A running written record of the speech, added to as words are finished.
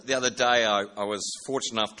The other day I was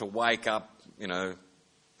fortunate enough to wake up, a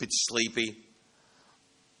bit sleepy,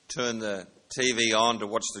 turn the TV on to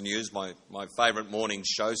watch the news, my favourite morning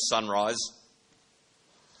show, Sunrise.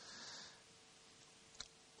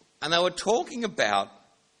 And they were talking about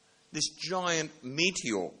this giant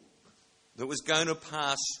meteor that was going to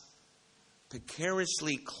pass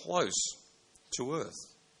precariously close to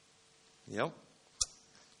Earth. Yep.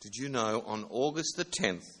 Did you know on August the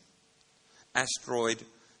 10th, asteroid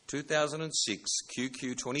 2006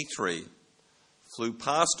 QQ23 flew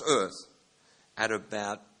past Earth at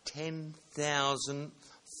about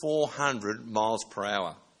 10,400 miles per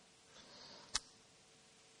hour.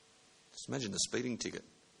 Just imagine the speeding ticket.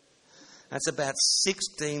 That's about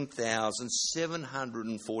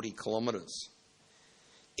 16,740 kilometres.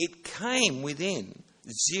 It came within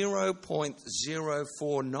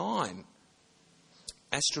 0.049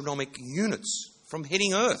 astronomical units from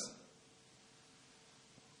hitting Earth.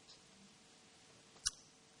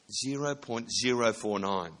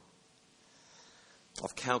 0.049.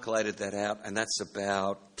 I've calculated that out, and that's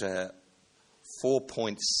about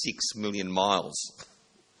 4.6 million miles.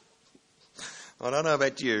 I don't know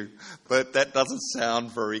about you, but that doesn't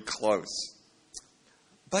sound very close.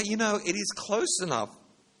 But it is close enough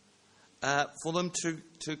for them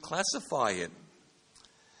to classify it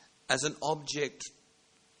as an object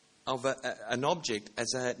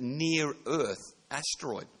as a near Earth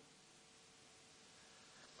asteroid.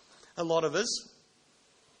 A lot of us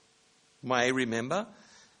may remember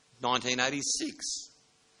 1986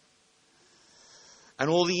 and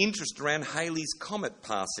all the interest around Halley's Comet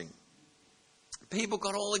passing. People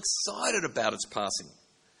got all excited about its passing,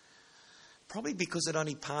 probably because it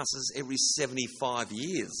only passes every 75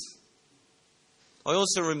 years. I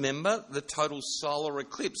also remember the total solar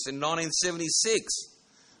eclipse in 1976.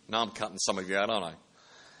 Now I'm cutting some of you out, aren't I?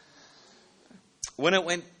 When it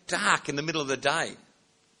went dark in the middle of the day.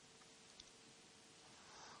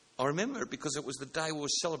 I remember it because it was the day we were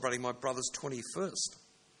celebrating my brother's 21st.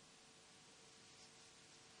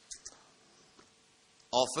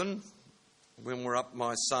 Often, when we're up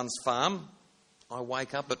my son's farm, I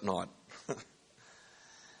wake up at night.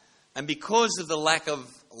 And because of the lack of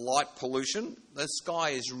light pollution, the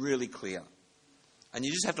sky is really clear. And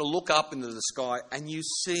you just have to look up into the sky and you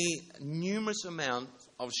see numerous amounts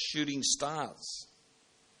of shooting stars.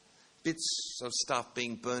 Bits of stuff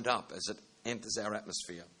being burnt up as it enters our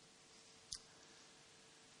atmosphere.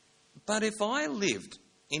 But if I lived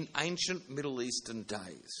in ancient Middle Eastern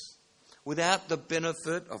days, without the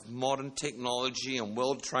benefit of modern technology and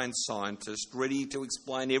well-trained scientists ready to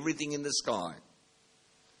explain everything in the sky,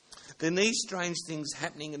 then these strange things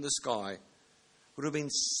happening in the sky would have been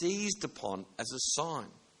seized upon as a sign.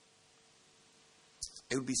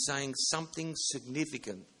 It would be saying something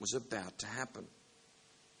significant was about to happen.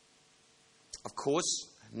 Of course,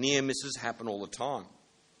 near misses happen all the time.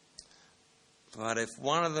 But if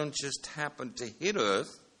one of them just happened to hit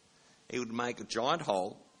Earth, it would make a giant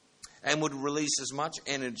hole and would release as much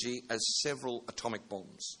energy as several atomic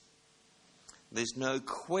bombs. There's no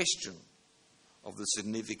question of the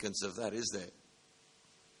significance of that, is there?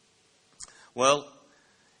 Well,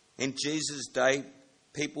 in Jesus' day,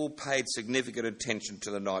 people paid significant attention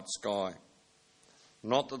to the night sky.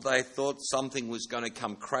 Not that they thought something was going to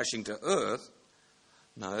come crashing to Earth.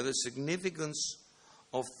 No, the significance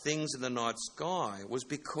of things in the night sky was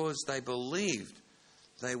because they believed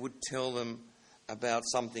they would tell them about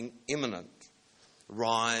something imminent,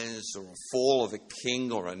 rise or a fall of a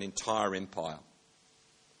king or an entire empire.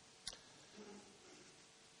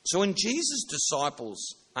 So when Jesus'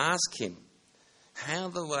 disciples asked him how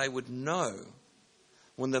they would know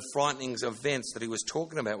when the frightening events that he was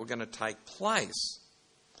talking about were going to take place,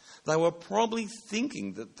 they were probably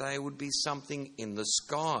thinking that they would be something in the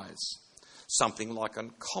skies, something like a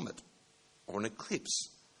comet or an eclipse.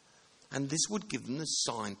 And this would give them the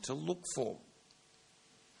sign to look for.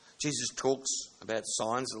 Jesus talks about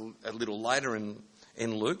signs a little later in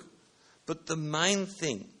Luke. But the main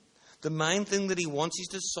thing that he wants his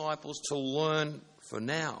disciples to learn for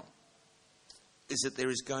now is that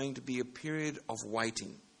there is going to be a period of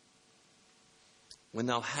waiting when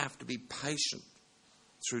they'll have to be patient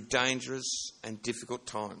through dangerous and difficult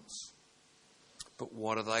times. But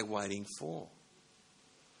what are they waiting for?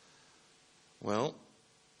 Well,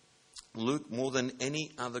 Luke, more than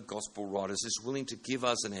any other gospel writers, is willing to give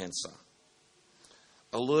us an answer.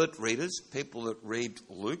 Alert readers, people that read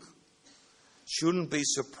Luke, shouldn't be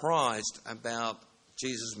surprised about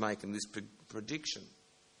Jesus making this prediction.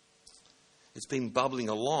 It's been bubbling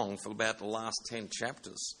along for about the last 10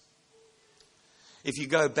 chapters. If you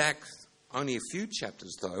go back only a few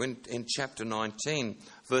chapters though, in chapter 19,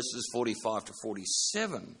 verses 45 to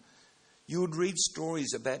 47, you would read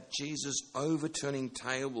stories about Jesus overturning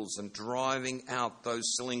tables and driving out those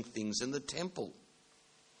selling things in the temple.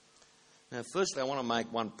 Now, firstly, I want to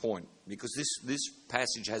make one point, because this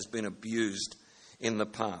passage has been abused in the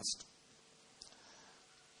past.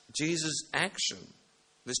 Jesus' action,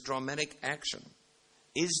 this dramatic action,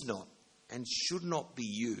 is not and should not be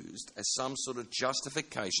used as some sort of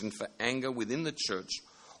justification for anger within the church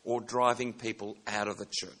or driving people out of the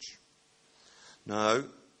church. No,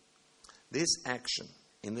 this action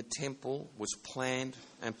in the temple was planned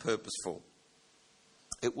and purposeful.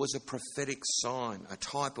 It was a prophetic sign, a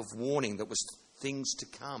type of warning that was things to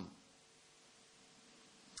come.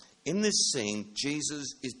 In this scene,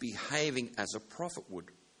 Jesus is behaving as a prophet would.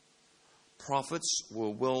 Prophets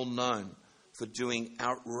were well known for doing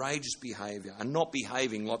outrageous behaviour and not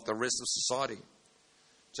behaving like the rest of society.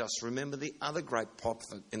 Just remember the other great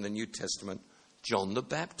prophet in the New Testament, John the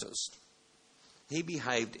Baptist. He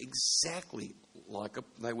behaved exactly like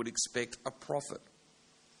they would expect a prophet.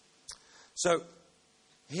 So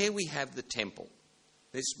here we have the temple,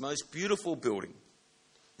 this most beautiful building.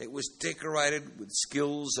 It was decorated with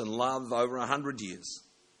skills and love over 100 years.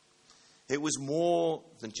 It was more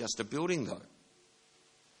than just a building, though.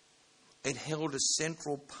 It held a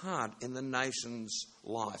central part in the nation's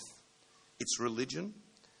life, its religion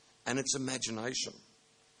and its imagination.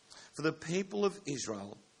 For the people of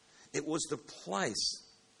Israel, it was the place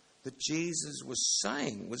that Jesus was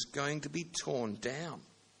saying was going to be torn down.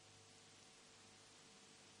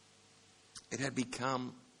 It had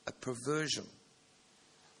become a perversion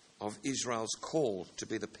of Israel's call to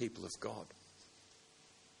be the people of God.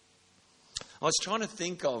 I was trying to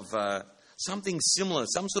think of something similar,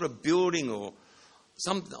 some sort of building or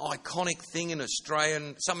some iconic thing in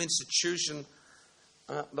Australia, some institution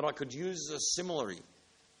that I could use as a simile.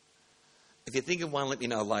 If you think of one, let me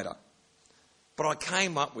know later. But I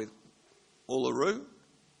came up with Uluru.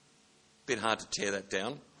 Bit hard to tear that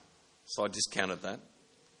down, so I discounted that.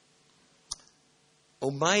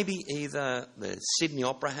 Or maybe either the Sydney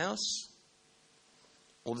Opera House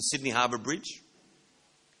or the Sydney Harbour Bridge.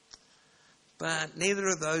 But neither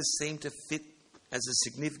of those seem to fit as a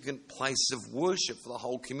significant place of worship for the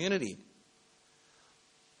whole community.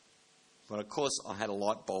 But of course, I had a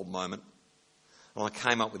light bulb moment, and I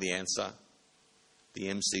came up with the answer: the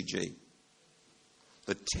MCG,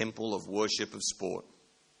 the Temple of Worship of Sport.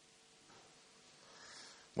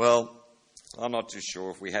 Well, I'm not too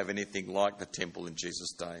sure if we have anything like the temple in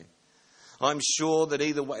Jesus' day. I'm sure that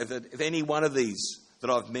either way, if any one of these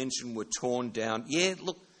that I've mentioned were torn down, yeah,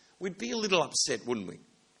 look, we'd be a little upset, wouldn't we?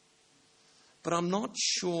 But I'm not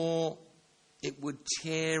sure it would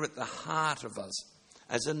tear at the heart of us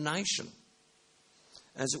as a nation,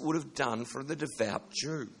 as it would have done for the devout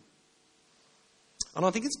Jew. And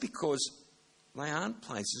I think it's because they aren't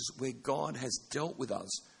places where God has dealt with us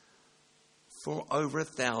for over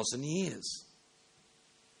 1,000 years.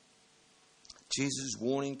 Jesus'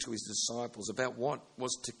 warning to his disciples about what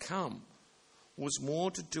was to come was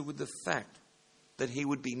more to do with the fact that he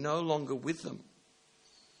would be no longer with them,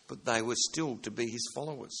 but they were still to be his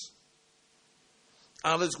followers.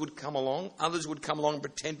 Others would come along and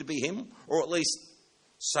pretend to be him, or at least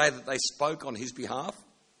say that they spoke on his behalf.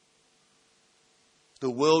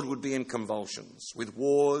 The world would be in convulsions with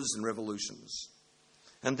wars and revolutions.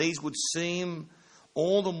 And these would seem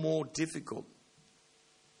all the more difficult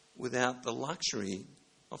without the luxury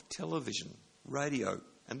of television, radio,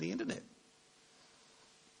 and the internet.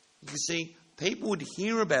 You see, people would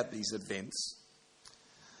hear about these events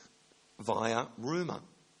via rumour,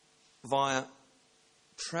 via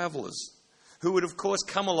travellers, who would, of course,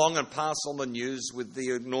 come along and pass on the news with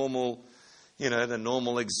the normal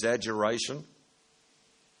exaggeration.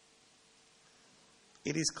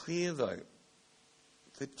 It is clear, though,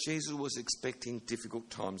 that Jesus was expecting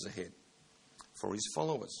difficult times ahead for his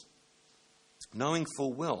followers, knowing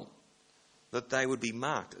full well that they would be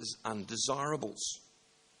marked as undesirables.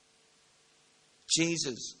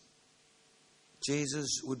 Jesus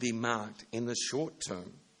would be marked in the short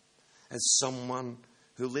term as someone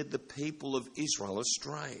who led the people of Israel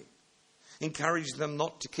astray, encouraged them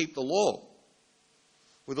not to keep the law.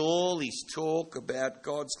 With all his talk about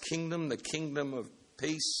God's kingdom, the kingdom of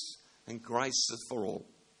peace and grace for all.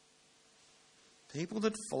 People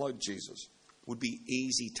that followed Jesus would be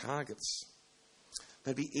easy targets.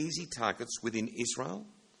 They'd be easy targets within Israel,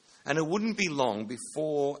 and it wouldn't be long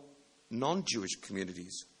before non-Jewish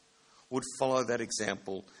communities would follow that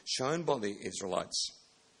example shown by the Israelites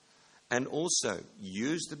and also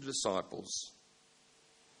use the disciples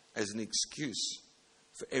as an excuse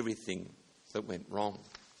for everything that went wrong.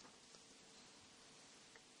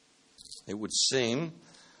 It would seem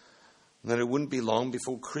that it wouldn't be long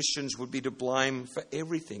before Christians would be to blame for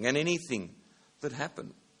everything and anything that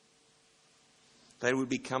happened. They would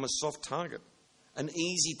become a soft target, an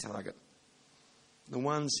easy target, the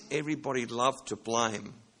ones everybody loved to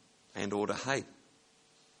blame and or to hate.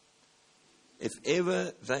 If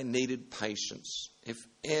ever they needed patience, if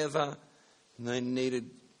ever they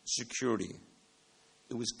needed security,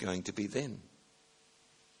 it was going to be then.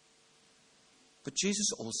 But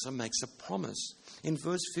Jesus also makes a promise. In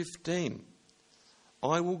verse 15,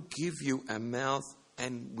 I will give you a mouth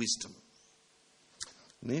and wisdom.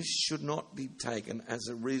 This should not be taken as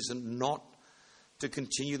a reason not to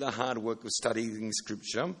continue the hard work of studying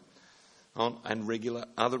Scripture and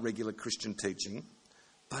other regular Christian teaching,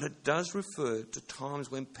 but it does refer to times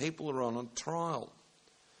when people are on trial,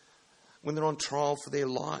 when they're on trial for their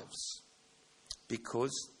lives,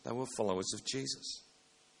 because they were followers of Jesus.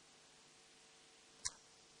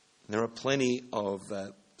 There are plenty of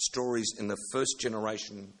stories in the first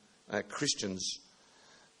generation Christians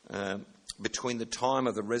between the time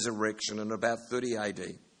of the resurrection and about 30 AD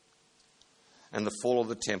and the fall of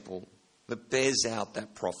the temple that bears out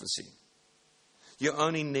that prophecy. You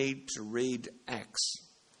only need to read Acts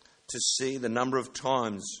to see the number of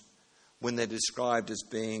times when they're described as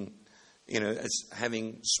being, as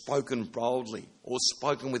having spoken boldly or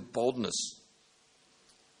spoken with boldness.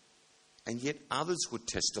 And yet others would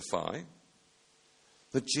testify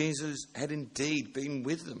that Jesus had indeed been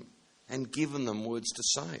with them and given them words to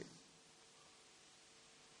say.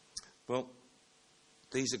 Well,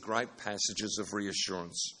 these are great passages of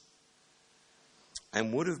reassurance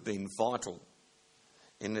and would have been vital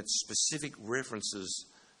in its specific references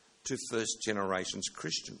to first generations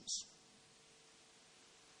Christians.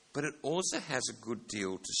 But it also has a good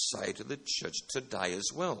deal to say to the church today as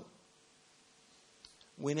well.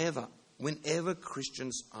 Whenever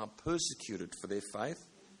Christians are persecuted for their faith,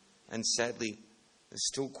 and sadly it's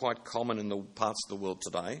still quite common in the parts of the world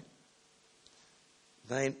today,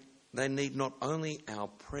 they need not only our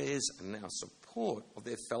prayers and our support of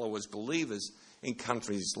their fellow as believers in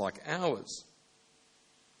countries like ours,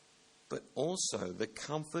 but also the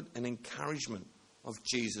comfort and encouragement of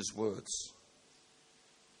Jesus' words.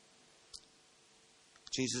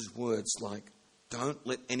 Jesus' words like, don't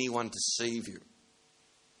let anyone deceive you.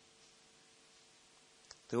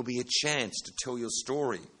 There'll be a chance to tell your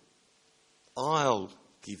story. I'll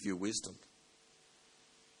give you wisdom.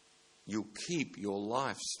 You'll keep your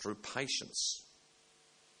lives through patience.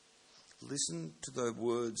 Listen to the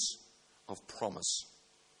words of promise.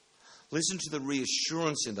 Listen to the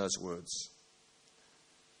reassurance in those words.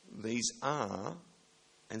 These are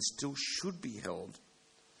and still should be held.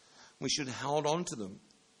 We should hold on to them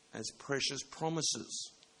as precious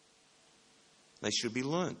promises. They should be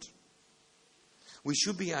learnt. We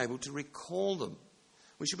should be able to recall them.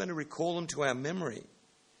 We should be able to recall them to our memory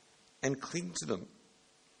and cling to them.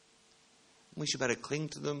 We should be able to cling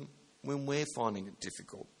to them when we're finding it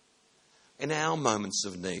difficult, in our moments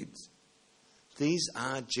of need. These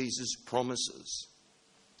are Jesus' promises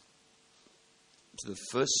to the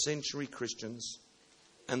first century Christians,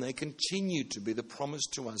 and they continue to be the promise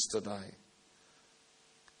to us today.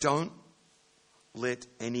 Don't let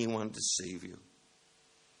anyone deceive you.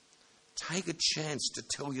 Take a chance to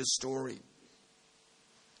tell your story.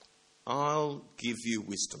 I'll give you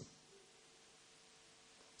wisdom.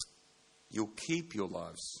 You'll keep your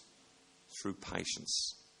lives through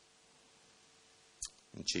patience.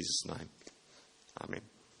 In Jesus' name, amen.